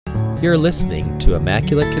You're listening to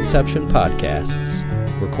Immaculate Conception Podcasts,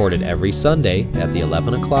 recorded every Sunday at the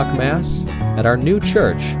 11 o'clock Mass at our new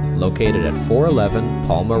church located at 411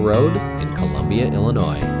 Palma Road in Columbia,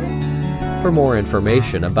 Illinois. For more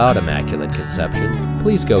information about Immaculate Conception,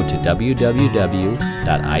 please go to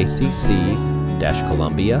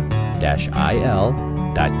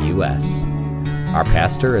www.icc-columbia-il.us. Our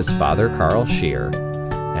pastor is Father Carl Scheer.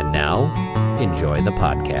 And now, enjoy the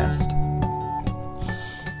podcast.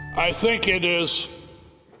 I think it is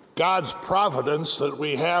God's providence that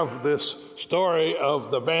we have this story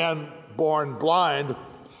of the man born blind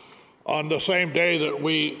on the same day that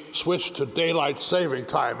we switch to daylight saving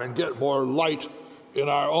time and get more light in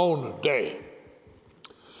our own day.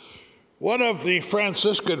 One of the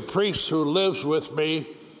Franciscan priests who lives with me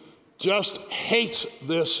just hates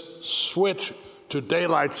this switch to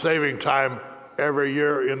daylight saving time every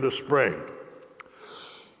year in the spring.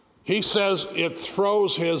 He says it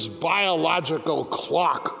throws his biological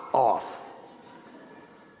clock off,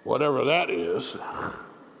 whatever that is.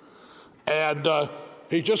 And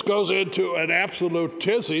he just goes into an absolute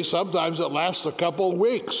tizzy. Sometimes it lasts a couple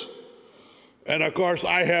weeks. And of course,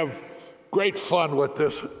 I have great fun with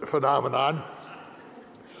this phenomenon.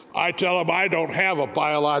 I tell him I don't have a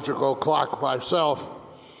biological clock myself.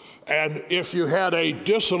 And if you had a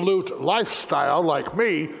dissolute lifestyle like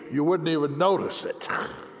me, you wouldn't even notice it.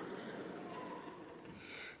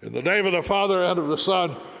 In the name of the Father, and of the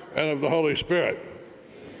Son, and of the Holy Spirit.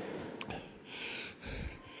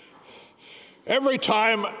 Every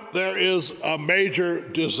time there is a major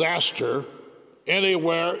disaster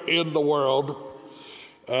anywhere in the world,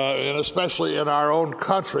 and especially in our own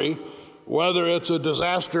country, whether it's a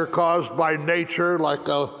disaster caused by nature like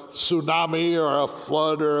a tsunami or a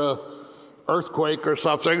flood or an earthquake or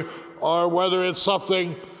something, or whether it's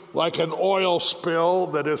something like an oil spill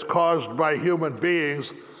that is caused by human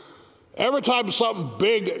beings, every time something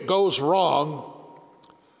big goes wrong,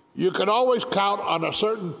 you can always count on a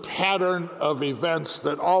certain pattern of events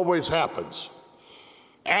that always happens.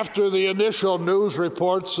 After the initial news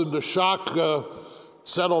reports and the shock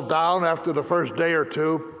settled down after the first day or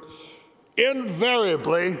two,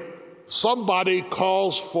 invariably somebody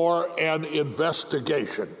calls for an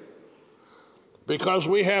investigation, because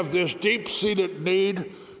we have this deep-seated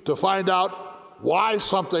need to find out why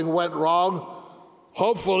something went wrong,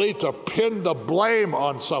 hopefully to pin the blame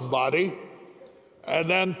on somebody, and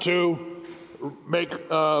then to make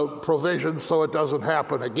provisions so it doesn't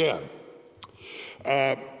happen again.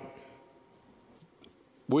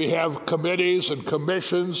 We have committees and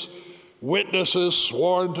commissions, witnesses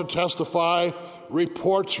sworn to testify,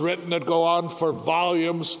 reports written that go on for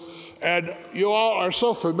volumes, and you all are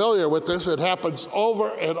so familiar with this, it happens over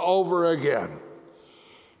and over again.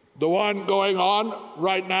 The one going on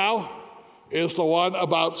right now is the one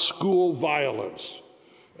about school violence.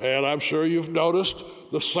 And I'm sure you've noticed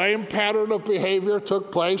the same pattern of behavior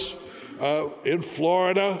took place in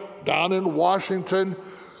Florida, down in Washington.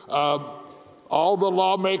 All the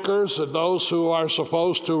lawmakers and those who are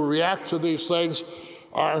supposed to react to these things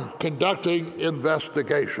are conducting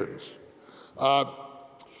investigations.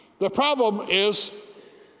 The problem is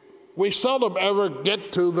we seldom ever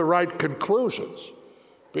get to the right conclusions,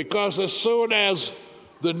 because as soon as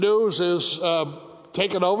the news is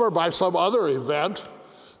taken over by some other event,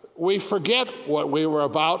 we forget what we were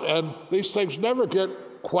about, and these things never get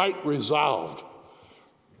quite resolved.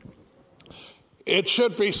 It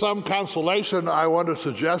should be some consolation, I want to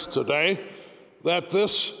suggest today, that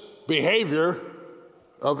this behavior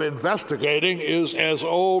of investigating is as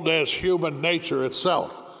old as human nature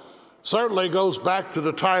itself. Certainly goes back to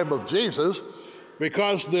the time of Jesus,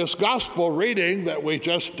 because this gospel reading that we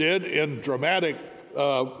just did in dramatic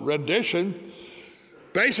rendition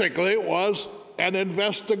basically was an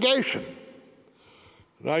investigation.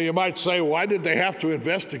 Now you might say, why did they have to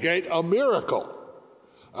investigate a miracle?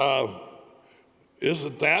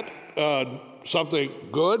 Isn't that something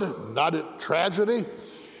good, not a tragedy?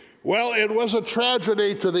 Well, it was a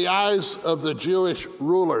tragedy to the eyes of the Jewish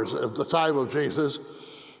rulers of the time of Jesus,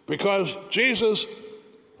 because Jesus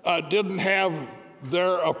didn't have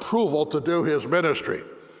their approval to do his ministry.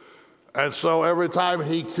 And so every time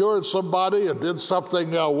he cured somebody and did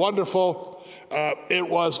something wonderful, it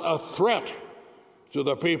was a threat to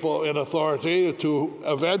the people in authority, to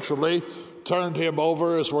eventually turned him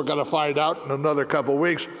over, as we're going to find out in another couple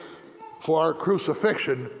weeks, for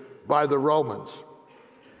crucifixion by the Romans.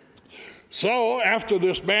 So after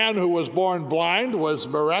this man who was born blind was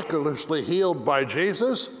miraculously healed by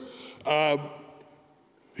Jesus,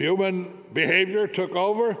 human behavior took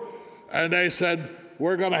over, and they said,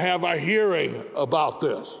 we're going to have a hearing about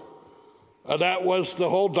this. That was the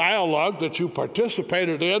whole dialogue that you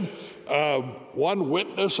participated in, one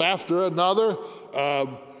witness after another,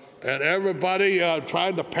 and everybody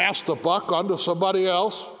trying to pass the buck onto somebody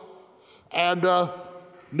else. And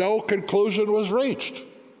no conclusion was reached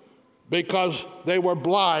because they were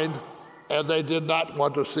blind and they did not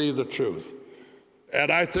want to see the truth.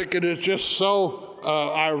 And I think it is just so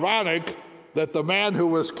ironic that the man who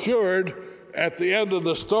was cured at the end of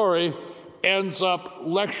the story ends up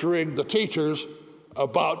lecturing the teachers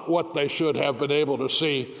about what they should have been able to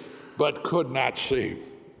see but could not see.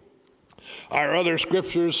 Our other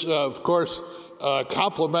scriptures, of course,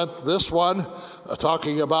 complement this one,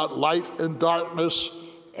 talking about light and darkness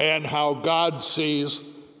and how God sees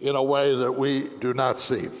in a way that we do not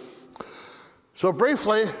see. So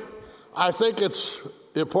briefly, I think it's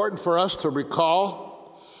important for us to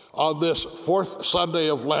recall on this fourth Sunday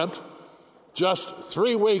of Lent, just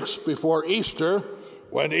 3 weeks before Easter,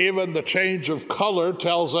 when even the change of color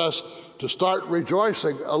tells us to start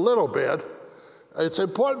rejoicing a little bit, it's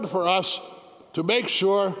important for us to make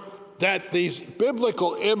sure that these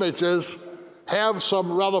biblical images have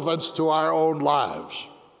some relevance to our own lives.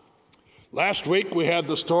 Last week we had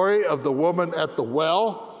the story of the woman at the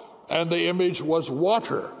well, and the image was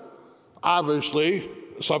water, obviously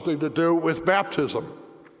something to do with baptism.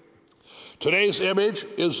 Today's image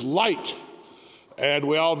is light, and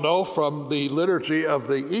we all know from the liturgy of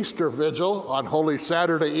the Easter Vigil on Holy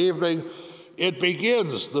Saturday evening, it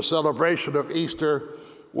begins the celebration of Easter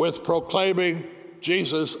with proclaiming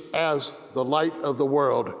Jesus as the light of the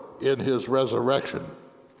world in his resurrection.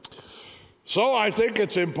 So I think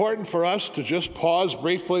it's important for us to just pause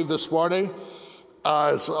briefly this morning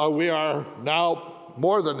as we are now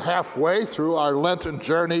more than halfway through our Lenten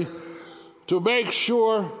journey to make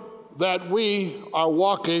sure that we are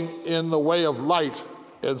walking in the way of light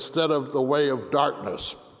instead of the way of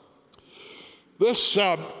darkness. This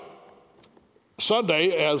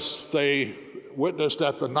Sunday, as they witnessed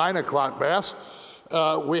at the 9 o'clock Mass,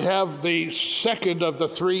 we have the second of the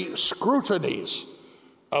 3 scrutinies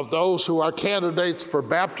of those who are candidates for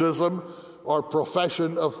baptism or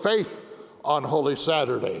profession of faith on Holy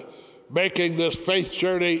Saturday, making this faith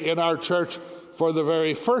journey in our church for the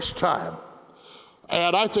very first time.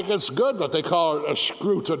 And I think it's good that they call it a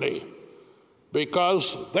scrutiny,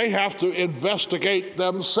 because they have to investigate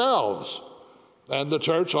themselves. And the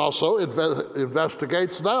church also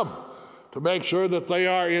investigates them to make sure that they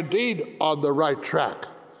are indeed on the right track.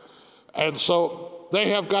 And so they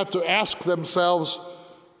have got to ask themselves,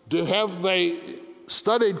 have they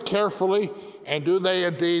studied carefully, and do they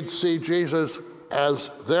indeed see Jesus as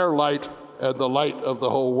their light and the light of the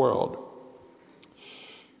whole world?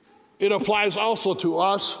 It applies also to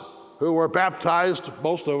us who were baptized,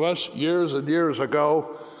 most of us, years and years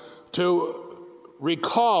ago, to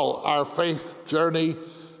recall our faith journey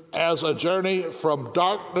as a journey from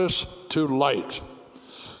darkness to light.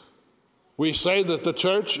 We say that the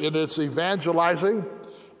church, in its evangelizing,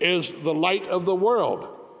 is the light of the world.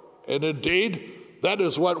 And indeed, that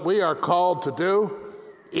is what we are called to do,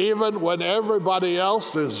 even when everybody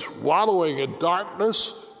else is wallowing in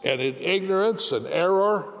darkness and in ignorance and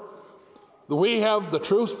error. We have the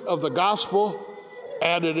truth of the gospel,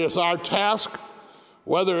 and it is our task,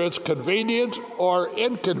 whether it's convenient or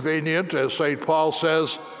inconvenient, as St. Paul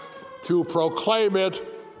says, to proclaim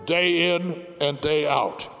it day in and day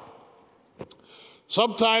out.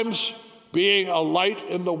 Sometimes being a light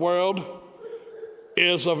in the world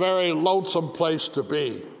is a very lonesome place to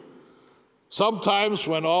be. Sometimes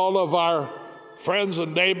when all of our friends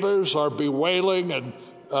and neighbors are bewailing and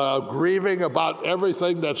grieving about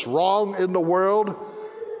everything that's wrong in the world,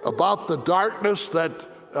 about the darkness that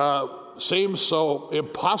seems so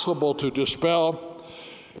impossible to dispel,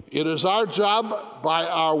 it is our job, by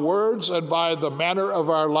our words and by the manner of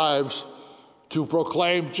our lives, to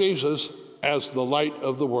proclaim Jesus as the light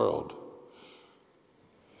of the world.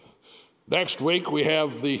 Next week, we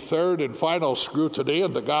have the third and final scrutiny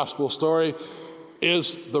in the gospel story,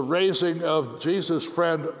 is the raising of Jesus'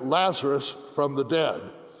 friend Lazarus from the dead.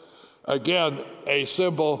 Again, a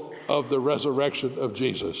symbol of the resurrection of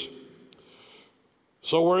Jesus.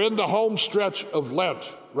 So we're in the home stretch of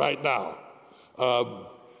Lent right now.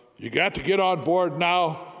 You got to get on board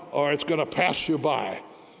now, or it's going to pass you by.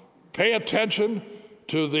 Pay attention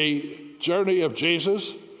to the journey of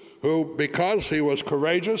Jesus, who, because he was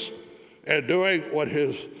courageous and doing what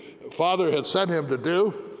his Father had sent him to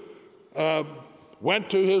do, went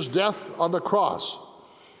to his death on the cross.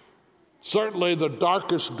 Certainly the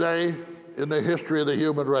darkest day in the history of the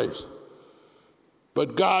human race.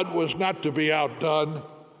 But God was not to be outdone.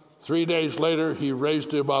 3 days later, he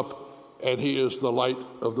raised him up, and he is the light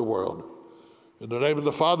of the world. In the name of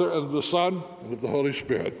the Father, and of the Son, and of the Holy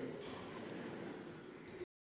Spirit.